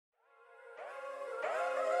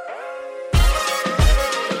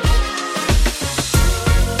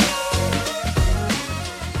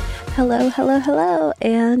Hello,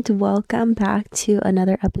 and welcome back to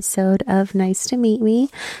another episode of Nice to Meet Me.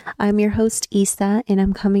 I'm your host, Isa, and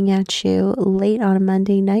I'm coming at you late on a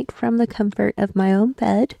Monday night from the comfort of my own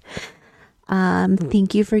bed.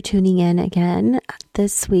 Thank you for tuning in again.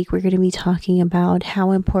 This week, we're going to be talking about how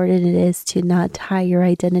important it is to not tie your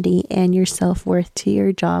identity and your self-worth to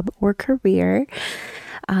your job or career.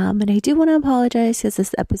 And I do want to apologize because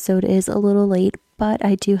this episode is a little late, but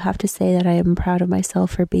I do have to say that I am proud of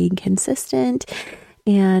myself for being consistent,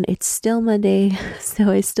 and it's still Monday,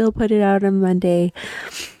 so I still put it out on Monday.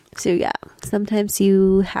 So yeah, sometimes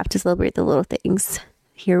you have to celebrate the little things.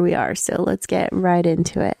 Here we are, so let's get right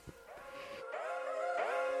into it.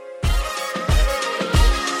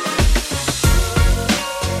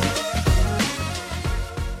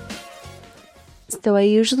 So I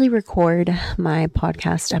usually record my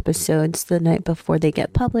podcast episodes the night before they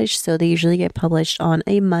get published. So they usually get published on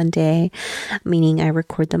a Monday, meaning I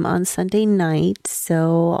record them on Sunday night.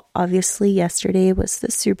 So obviously yesterday was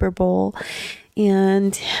the Super Bowl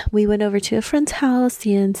and we went over to a friend's house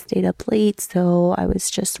and stayed up late. So I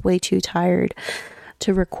was just way too tired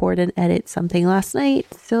to record and edit something last night.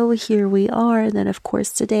 So here we are. And then of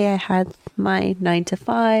course today I had my 9 to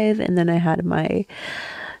 5 and then I had my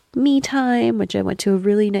me time, which I went to a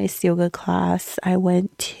really nice yoga class. I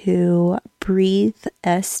went to Breathe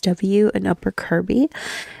SW in Upper Kirby.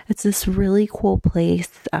 It's this really cool place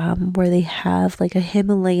where they have like a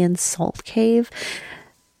Himalayan salt cave.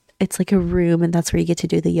 It's like a room and that's where you get to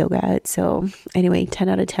do the yoga at. So anyway, 10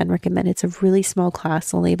 out of 10 recommend. It's a really small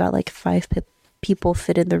class, only about like 5 people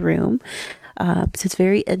fit in the room. So it's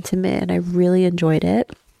very intimate and I really enjoyed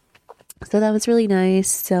it. So that was really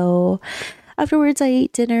nice. So afterwards, I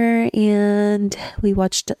ate dinner and we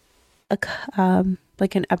watched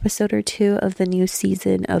like an episode or two of the new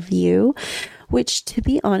season of You, which, to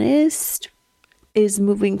be honest, is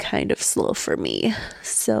moving kind of slow for me.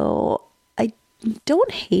 So I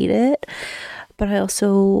don't hate it, but I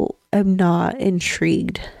also am not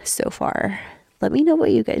intrigued so far. Let me know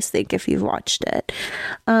what you guys think if you've watched it.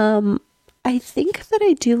 I think that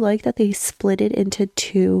I do like that they split it into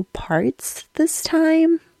 2 parts this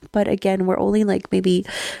time. But again, we're only like maybe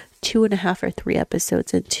 2.5 or 3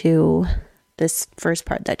 episodes into this first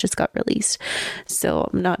part that just got released. So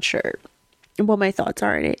I'm not sure what my thoughts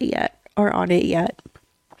are on it yet.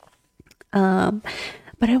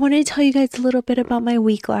 But I wanted to tell you guys a little bit about my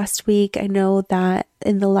week last week. I know that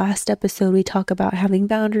in the last episode, we talked about having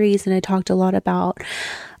boundaries and I talked a lot about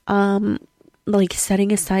like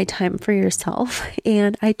setting aside time for yourself,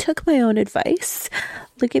 and I took my own advice.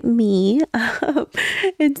 Look at me.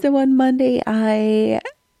 And so on Monday,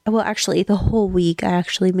 actually the whole week, I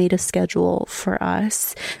actually made a schedule for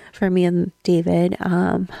me and David.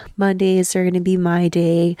 Mondays are going to be my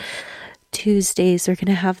day. Tuesdays are going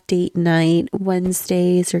to have date night.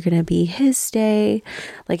 Wednesdays are going to be his day,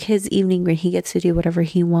 like his evening where he gets to do whatever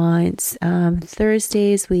he wants.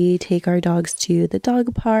 Thursdays, we take our dogs to the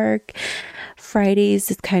dog park. Fridays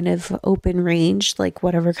is kind of open range, like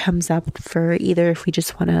whatever comes up for either if we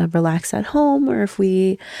just want to relax at home or if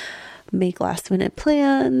we make last minute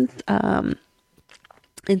plans. And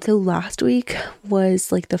so last week was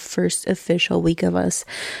like the first official week of us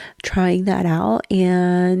trying that out.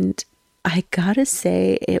 And I gotta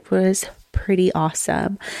say, it was pretty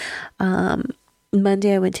awesome.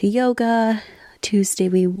 Monday, I went to yoga. Tuesday,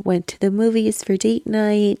 we went to the movies for date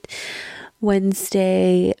night.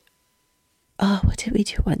 Wednesday, what did we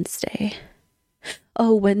do Wednesday?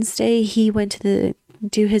 Wednesday, he went to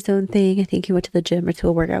do his own thing. I think he went to the gym or to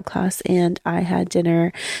a workout class, and I had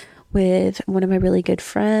dinner with one of my really good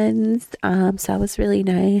friends. So that was really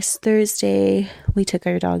nice. Thursday, we took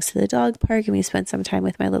our dogs to the dog park and we spent some time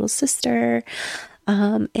with my little sister.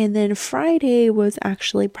 And then Friday was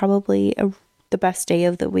actually probably the best day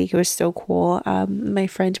of the week. It was so cool. My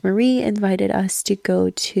friend Marie invited us to go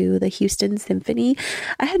to the Houston Symphony.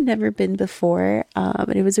 I had never been before,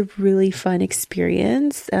 and it was a really fun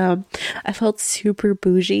experience. I felt super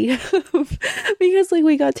bougie because like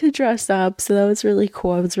we got to dress up, so that was really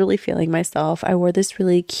cool. I was really feeling myself. I wore this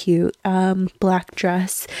really cute black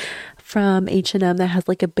dress from H&M that has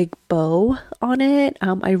like a big bow on it.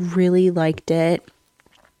 I really liked it.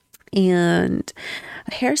 And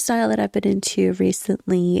a hairstyle that I've been into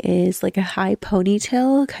recently is like a high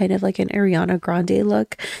ponytail, kind of like an Ariana Grande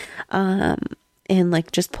look, and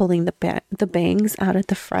like just pulling the bangs out at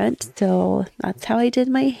the front. So that's how I did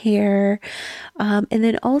my hair. And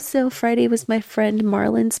then also Friday was my friend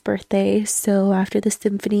Marlon's birthday. So after the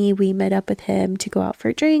symphony, we met up with him to go out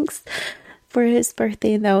for drinks for his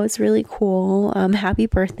birthday, and that was really cool. Happy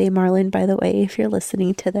birthday, Marlon, by the way, if you're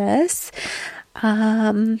listening to this.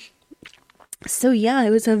 So yeah,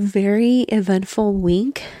 it was a very eventful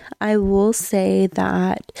week. I will say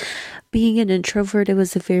that being an introvert, it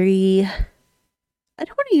was a very, I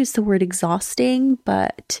don't want to use the word exhausting,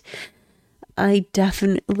 but I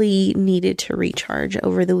definitely needed to recharge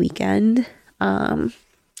over the weekend.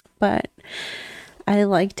 But I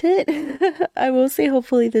liked it. I will say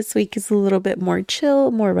hopefully this week is a little bit more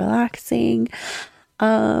chill, more relaxing.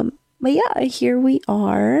 But yeah, here we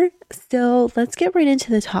are. So let's get right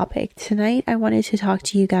into the topic. Tonight, I wanted to talk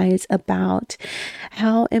to you guys about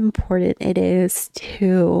how important it is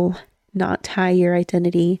to not tie your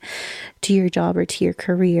identity to your job or to your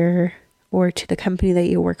career or to the company that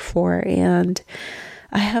you work for. And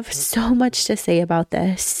I have so much to say about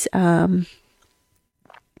this.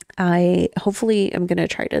 I hopefully am going to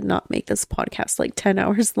try to not make this podcast like 10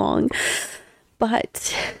 hours long,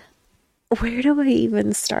 but where do I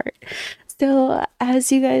even start? So,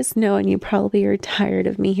 as you guys know, and you probably are tired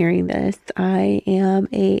of me hearing this, I am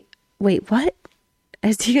wait, what?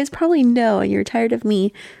 As you guys probably know, and you're tired of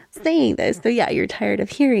me saying this, so yeah, you're tired of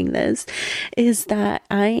hearing this, is that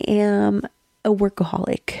I am a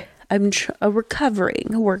workaholic. I'm a recovering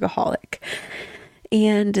workaholic.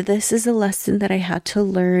 And this is a lesson that I had to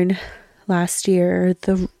learn last year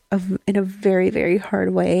in a very, very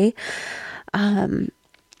hard way. And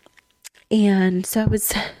so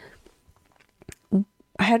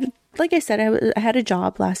I had, like I said, I had a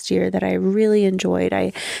job last year that I really enjoyed.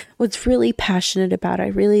 I was really passionate about. I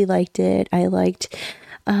really liked it. I liked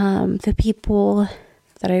the people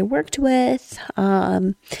that I worked with.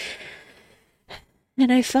 And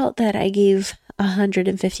I felt that I gave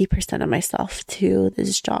 150% of myself to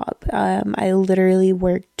this job. I literally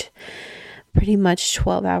worked pretty much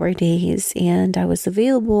 12-hour days, and I was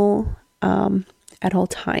available at all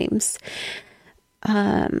times.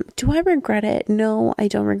 Do I regret it? No, I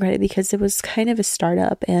don't regret it, because it was kind of a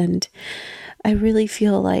startup, and I really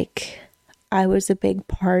feel like I was a big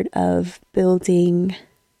part of building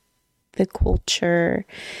the culture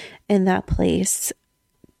in that place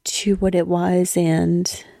to what it was.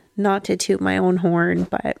 And not to toot my own horn,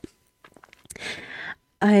 but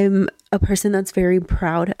I'm a person that's very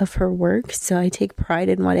proud of her work. So I take pride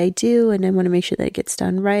in what I do, and I want to make sure that it gets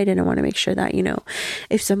done right. And I want to make sure that,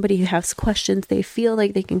 if somebody has questions, they feel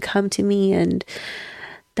like they can come to me. And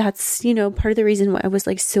that's, part of the reason why I was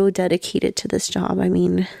like so dedicated to this job. I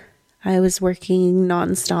mean, I was working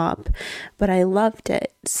nonstop, but I loved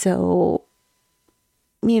it. So,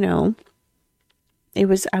 I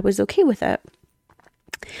was okay with it.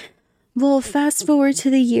 Well, fast forward to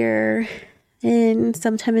the year, and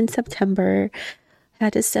sometime in September, I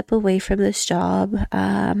had to step away from this job.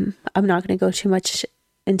 I'm not going to go too much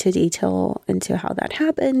into detail into how that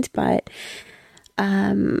happened, but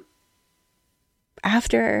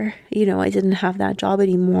after, I didn't have that job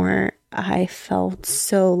anymore, I felt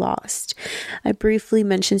so lost. I briefly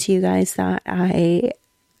mentioned to you guys that I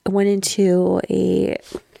went into a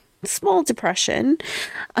small depression,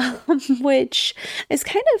 which is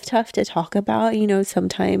kind of tough to talk about.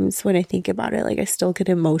 Sometimes when I think about it, like I still get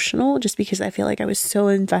emotional just because I feel like I was so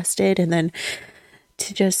invested, and then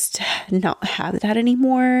to just not have that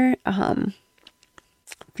anymore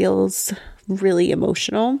feels really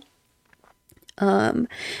emotional.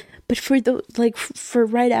 But for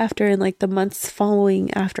right after, and like the months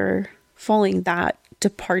following that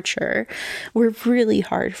departure were really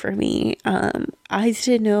hard for me. I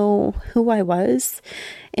didn't know who I was,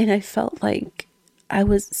 and I felt like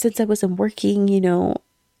since I wasn't working,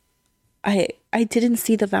 I didn't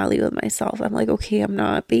see the value of myself. I'm like, okay, I'm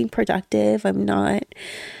not being productive. I'm not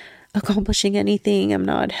accomplishing anything. I'm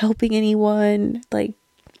not helping anyone. Like,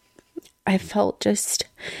 I felt just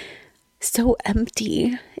so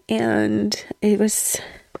empty, and it was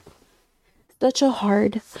such a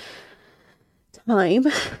hard time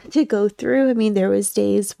to go through. I mean, there was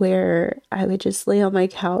days where I would just lay on my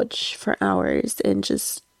couch for hours and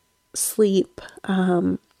just sleep.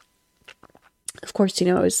 Of course,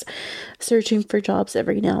 I was searching for jobs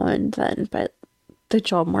every now and then, but the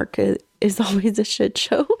job market is always a shit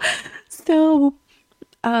show. So,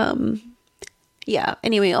 yeah,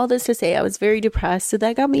 anyway, all this to say, I was very depressed. So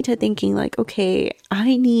that got me to thinking like, okay,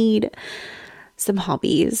 I need some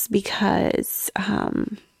hobbies, because,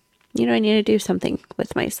 I need to do something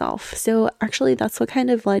with myself. So actually, that's what kind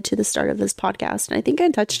of led to the start of this podcast. And I think I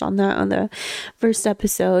touched on that on the first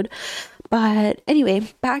episode. But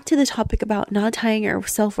anyway, back to the topic about not tying your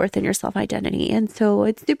self-worth and your self-identity. And so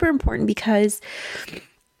it's super important because,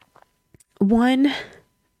 one,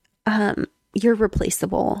 you're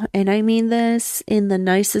replaceable. And I mean this in the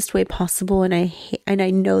nicest way possible. And I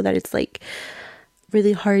know that it's like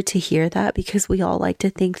really hard to hear that, because we all like to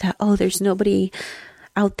think that, oh, there's nobody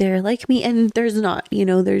out there like me. And there's not,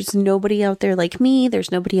 there's nobody out there like me.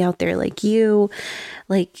 There's nobody out there like you.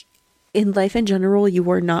 Like, in life in general, you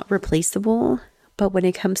are not replaceable. But when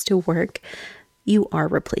it comes to work, you are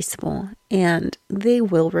replaceable, and they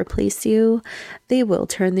will replace you. They will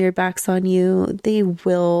turn their backs on you. They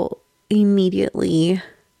will immediately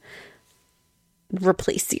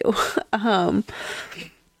replace you. And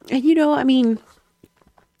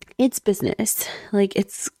it's business. Like,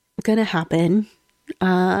 it's gonna happen.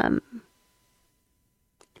 I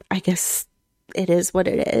guess it is what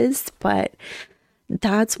it is, but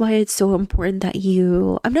that's why it's so important that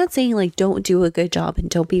I'm not saying like don't do a good job and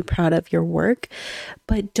don't be proud of your work,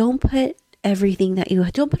 but don't put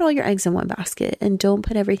all your eggs in one basket, and don't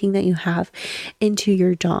put everything that you have into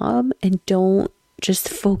your job, and don't just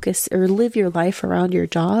focus or live your life around your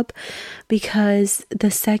job, because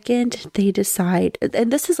the second they decide, and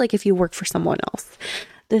this is like if you work for someone else,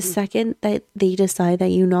 the second that they decide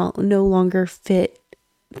that you no longer fit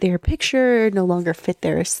their picture, no longer fit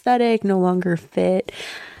their aesthetic, no longer fit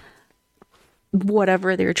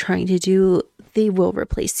whatever they're trying to do, they will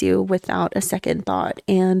replace you without a second thought.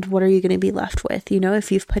 And what are you going to be left with?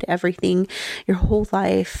 If you've put everything, your whole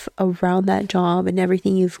life around that job and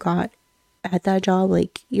everything you've got at that job,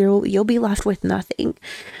 like you'll be left with nothing.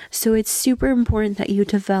 So it's super important that you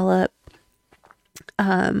develop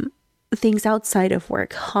things outside of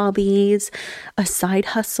work, hobbies, a side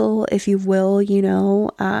hustle, if you will,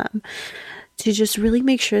 to just really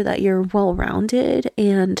make sure that you're well-rounded,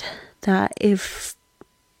 and that if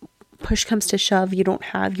push comes to shove, you don't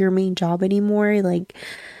have your main job anymore, like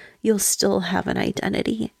you'll still have an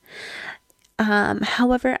identity.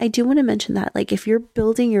 However, I do want to mention that, like, if you're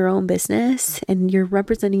building your own business and you're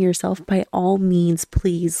representing yourself, by all means,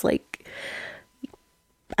 please, like,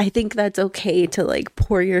 I think that's okay to like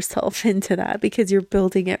pour yourself into that, because you're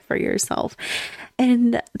building it for yourself.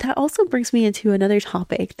 And that also brings me into another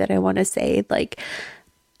topic that I want to say. Like,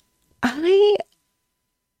 I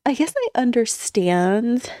guess I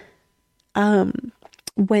understand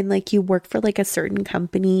when like you work for like a certain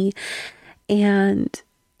company, and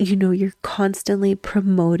you're constantly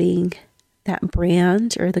promoting that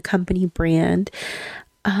brand or the company brand.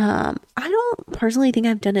 I don't personally think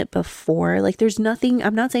I've done it before. Like,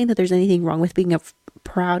 I'm not saying that there's anything wrong with being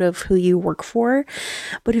proud of who you work for,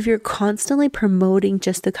 but if you're constantly promoting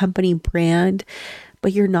just the company brand,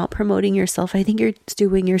 but you're not promoting yourself, I think you're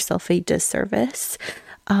doing yourself a disservice.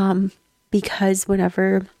 Because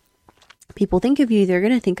whenever people think of you, they're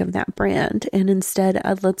going to think of that brand. And instead,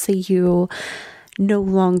 let's say you no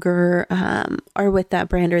longer are with that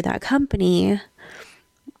brand or that company,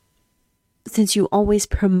 since you always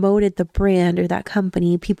promoted the brand or that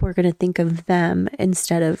company, people are going to think of them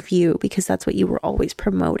instead of you, because that's what you were always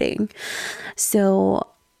promoting. So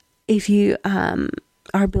if you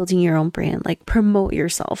are building your own brand, like, promote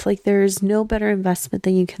yourself. Like, there's no better investment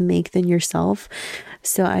that you can make than yourself.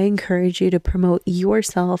 So I encourage you to promote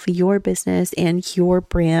yourself, your business, and your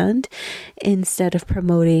brand instead of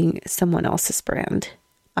promoting someone else's brand.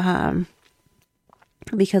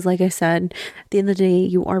 Because like I said, at the end of the day,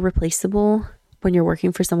 you are replaceable when you're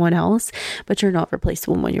working for someone else, but you're not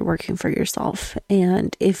replaceable when you're working for yourself.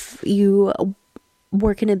 And if you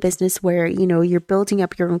work in a business where, you're building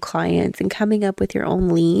up your own clients and coming up with your own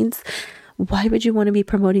leads, why would you want to be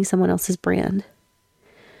promoting someone else's brand?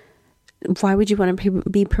 Why would you want to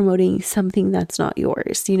be promoting something that's not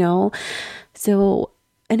yours, So,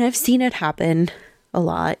 and I've seen it happen a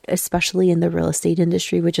lot, especially in the real estate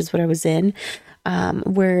industry, which is what I was in,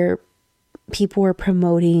 where people are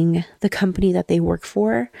promoting the company that they work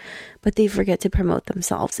for, but they forget to promote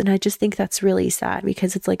themselves. And I just think that's really sad,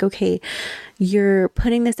 because it's like, okay, you're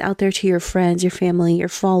putting this out there to your friends, your family, your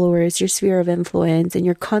followers, your sphere of influence, and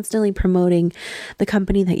you're constantly promoting the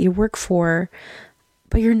company that you work for,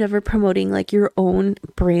 but you're never promoting like your own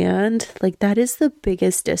brand. Like, that is the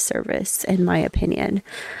biggest disservice, in my opinion.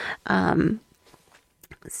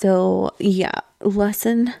 So yeah,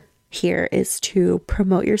 lesson here is to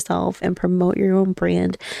promote yourself and promote your own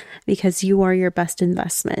brand, because you are your best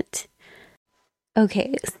investment.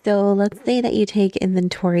 Okay, so let's say that you take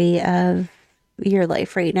inventory of your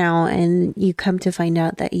life right now, and you come to find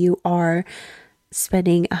out that you are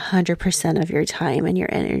spending 100% of your time and your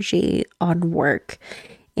energy on work,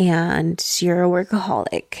 and you're a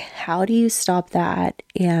workaholic. How do you stop that?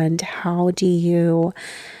 And how do you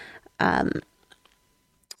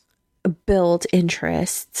build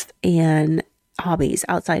interests and hobbies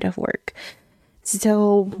outside of work?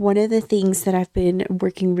 So one of the things that I've been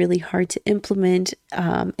working really hard to implement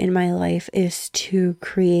in my life is to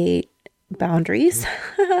create boundaries.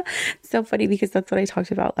 So funny because that's what I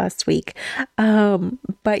talked about last week.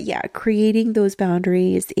 But yeah, creating those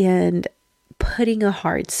boundaries and putting a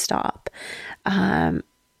hard stop.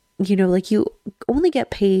 Like you only get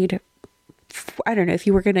paid. I don't know, if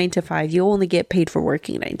you work a 9 to 5, you only get paid for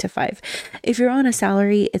working 9 to 5. If you're on a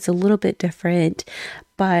salary, it's a little bit different,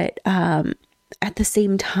 but at the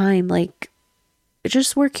same time, like,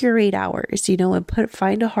 just work your 8 hours, and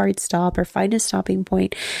find a hard stop or find a stopping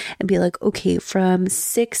point and be like, okay, from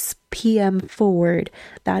 6 p.m. forward,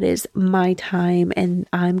 that is my time, and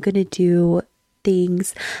I'm going to do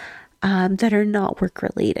things that are not work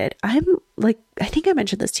related. I'm like, I think I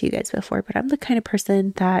mentioned this to you guys before, but I'm the kind of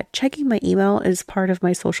person that checking my email is part of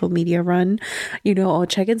my social media run. I'll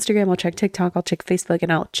check Instagram, I'll check TikTok, I'll check Facebook,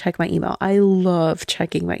 and I'll check my email. I love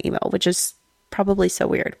checking my email, which is probably so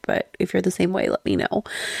weird, but if you're the same way, let me know.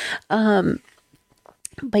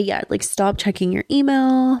 But yeah, like, stop checking your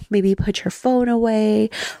email, maybe put your phone away.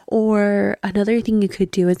 Or another thing you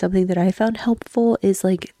could do, and something that I found helpful, is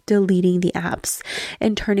like deleting the apps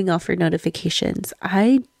and turning off your notifications.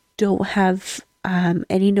 I don't have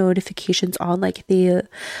any notifications on. I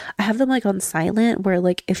have them like on silent, where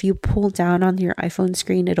like if you pull down on your iPhone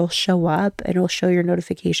screen, it'll show up and it'll show your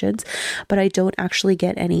notifications, but I don't actually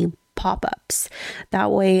get any pop-ups. That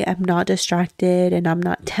way I'm not distracted and I'm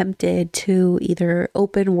not tempted to either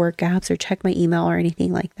open work apps or check my email or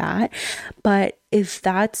anything like that. But if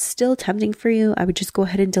that's still tempting for you, I would just go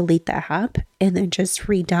ahead and delete the app and then just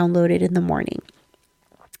re-download it in the morning.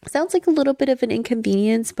 Sounds like a little bit of an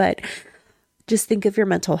inconvenience, but just think of your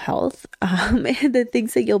mental health and the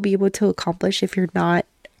things that you'll be able to accomplish if you're not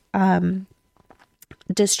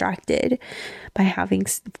distracted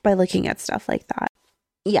by looking at stuff like that.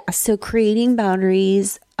 Yeah, so creating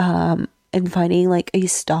boundaries and finding like a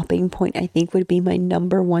stopping point, I think, would be my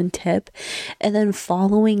number one tip. And then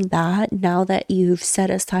following that, now that you've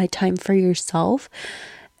set aside time for yourself,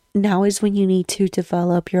 now is when you need to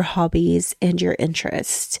develop your hobbies and your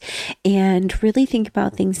interests and really think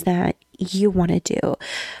about things that you want to do.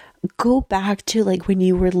 Go back to like when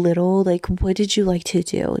you were little, like, what did you like to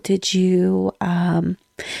do? Did you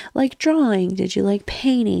like drawing? Did you like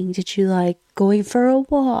painting? Did you like going for a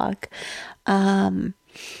walk?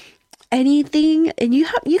 Anything. And you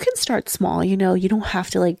can start small, you don't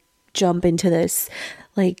have to like jump into this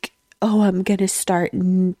like, oh, I'm gonna start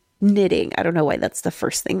knitting. I don't know why that's the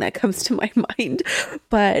first thing that comes to my mind,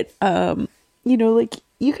 but like,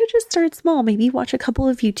 you could just start small. Maybe watch a couple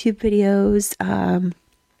of YouTube videos.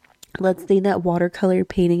 Let's say that watercolor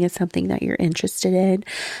painting is something that you're interested in.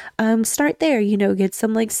 Start there, get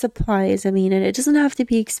some like supplies. I mean, and it doesn't have to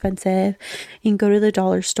be expensive. You can go to the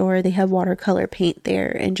dollar store. They have watercolor paint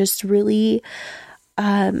there, and just really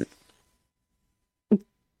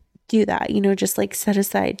do that, just like set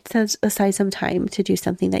aside some time to do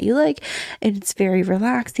something that you like, and it's very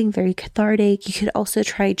relaxing, very cathartic. You could also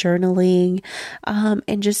try journaling,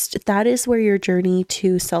 and just that is where your journey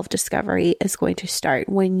to self-discovery is going to start,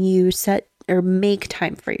 when you set or make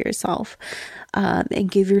time for yourself, and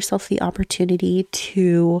give yourself the opportunity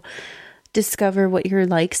to discover what your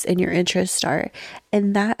likes and your interests are.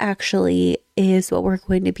 And that actually is what we're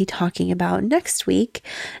going to be talking about next week.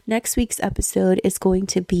 Next week's episode is going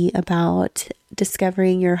to be about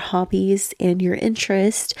discovering your hobbies and your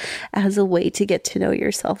interest as a way to get to know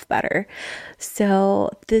yourself better.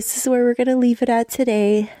 So this is where we're going to leave it at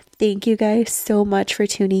today. Thank you guys so much for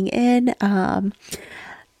tuning in.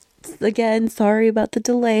 Again, sorry about the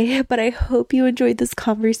delay, but I hope you enjoyed this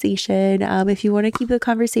conversation. If you want to keep the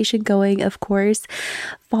conversation going, of course,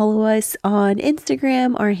 follow us on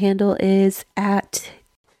Instagram. Our handle is at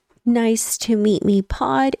Nice to Meet Me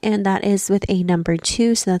Pod, and that is with a number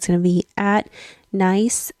 2. So that's going to be at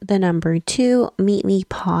Nice, the number 2, Meet Me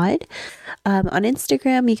Pod. On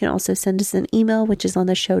Instagram, you can also send us an email, which is on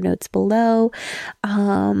the show notes below.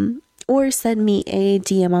 Or send me a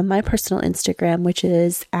DM on my personal Instagram, which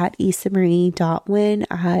is at isamarie.win.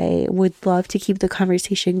 I would love to keep the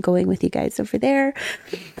conversation going with you guys over there.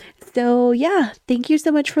 So yeah, thank you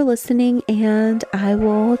so much for listening, and I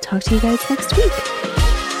will talk to you guys next week.